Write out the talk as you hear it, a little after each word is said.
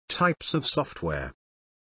Types of software.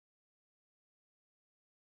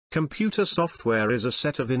 Computer software is a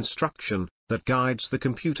set of instruction that guides the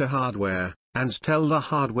computer hardware, and tell the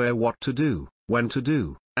hardware what to do, when to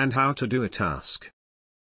do, and how to do a task.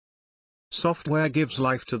 Software gives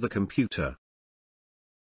life to the computer.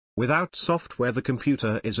 Without software, the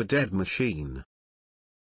computer is a dead machine.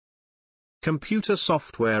 Computer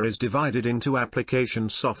software is divided into application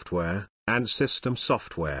software and system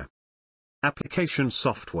software. Application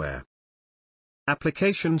software.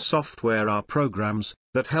 Application software are programs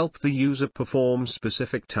that help the user perform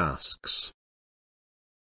specific tasks.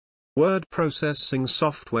 Word processing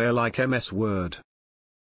software like MS Word,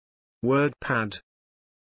 WordPad,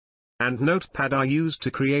 and Notepad are used to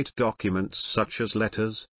create documents such as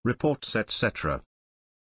letters, reports, etc.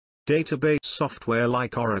 Database software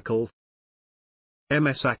like Oracle,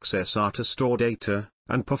 MS Access are to store data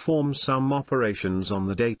and perform some operations on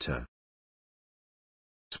the data.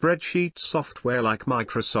 Spreadsheet software like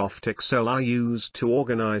Microsoft Excel are used to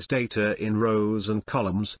organize data in rows and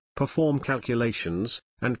columns, perform calculations,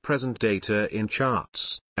 and present data in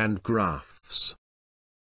charts and graphs.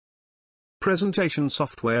 Presentation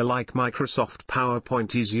software like Microsoft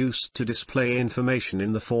PowerPoint is used to display information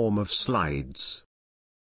in the form of slides.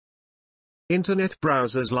 Internet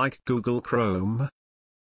browsers like Google Chrome,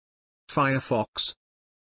 Firefox,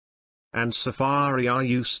 and Safari are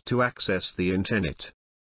used to access the Internet.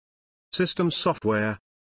 System software.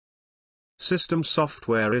 System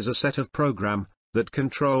software is a set of program that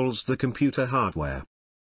controls the computer hardware.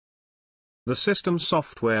 The system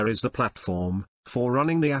software is the platform for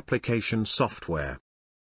running the application software.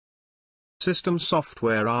 System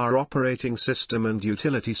software are operating system and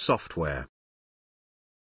utility software.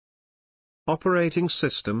 Operating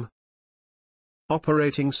system.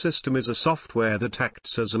 Operating system is a software that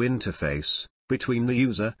acts as an interface between the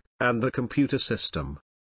user and the computer system.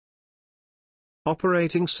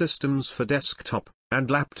 Operating systems for desktop and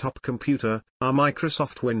laptop computer are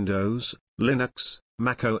Microsoft Windows, Linux,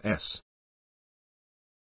 Mac OS.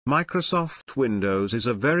 Microsoft Windows is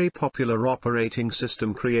a very popular operating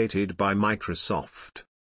system created by Microsoft.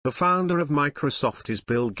 The founder of Microsoft is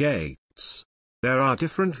Bill Gates. There are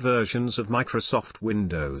different versions of Microsoft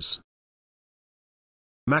Windows.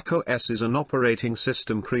 Mac OS is an operating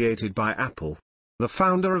system created by Apple. The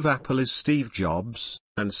founder of Apple is Steve Jobs,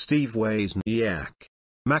 and Steve Wozniak.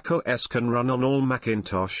 Mac OS can run on all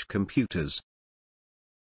Macintosh computers.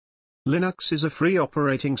 Linux is a free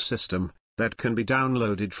operating system that can be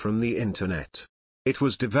downloaded from the Internet. It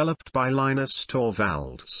was developed by Linus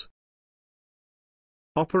Torvalds.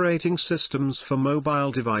 Operating systems for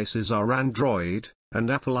mobile devices are Android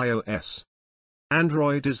and Apple iOS.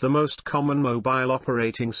 Android is the most common mobile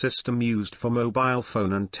operating system used for mobile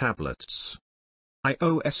phone and tablets.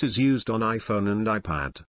 iOS is used on iPhone and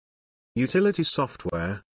iPad. Utility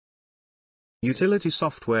software. Utility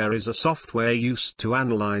software is a software used to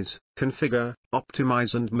analyze, configure,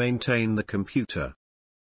 optimize and maintain the computer.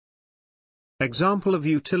 Example of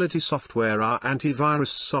utility software are antivirus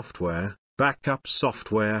software, backup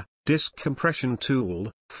software, disk compression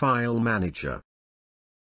tool, file manager.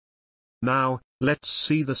 Now, let's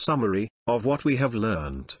see the summary of what we have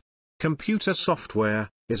learned. Computer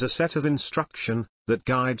software is a set of instruction that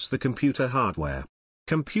guides the computer hardware.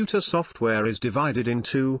 Computer software is divided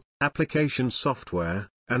into application software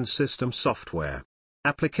and system software.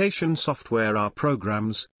 Application software are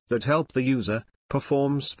programs that help the user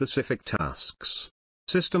perform specific tasks.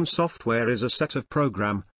 System software is a set of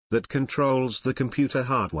program that controls the computer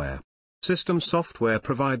hardware. System software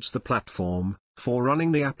provides the platform for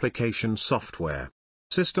running the application software.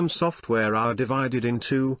 System software are divided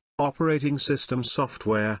into operating system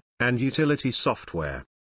software and utility software.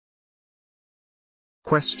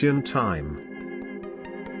 Question time.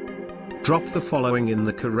 Drop the following in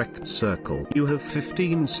the correct circle. You have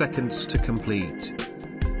 15 seconds to complete.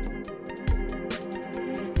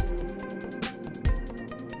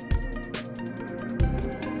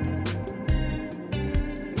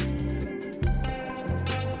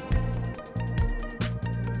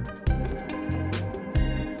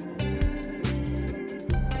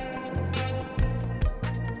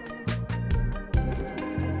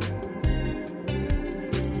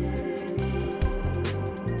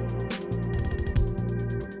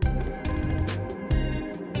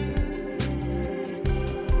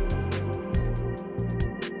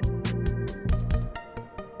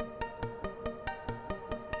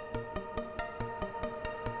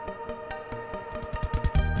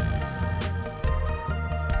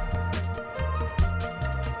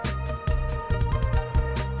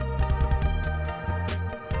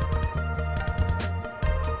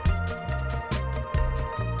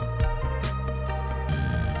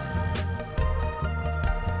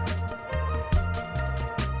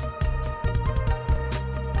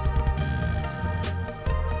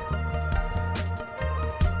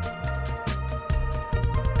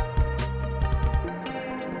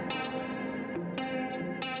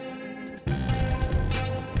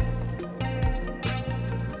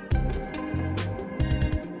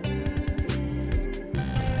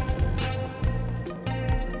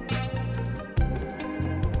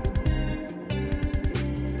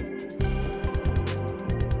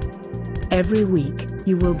 Every week,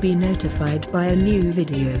 you will be notified by a new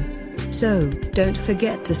video. So, don't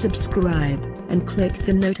forget to subscribe, and click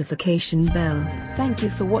the notification bell. Thank you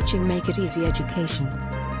for watching Make It Easy Education.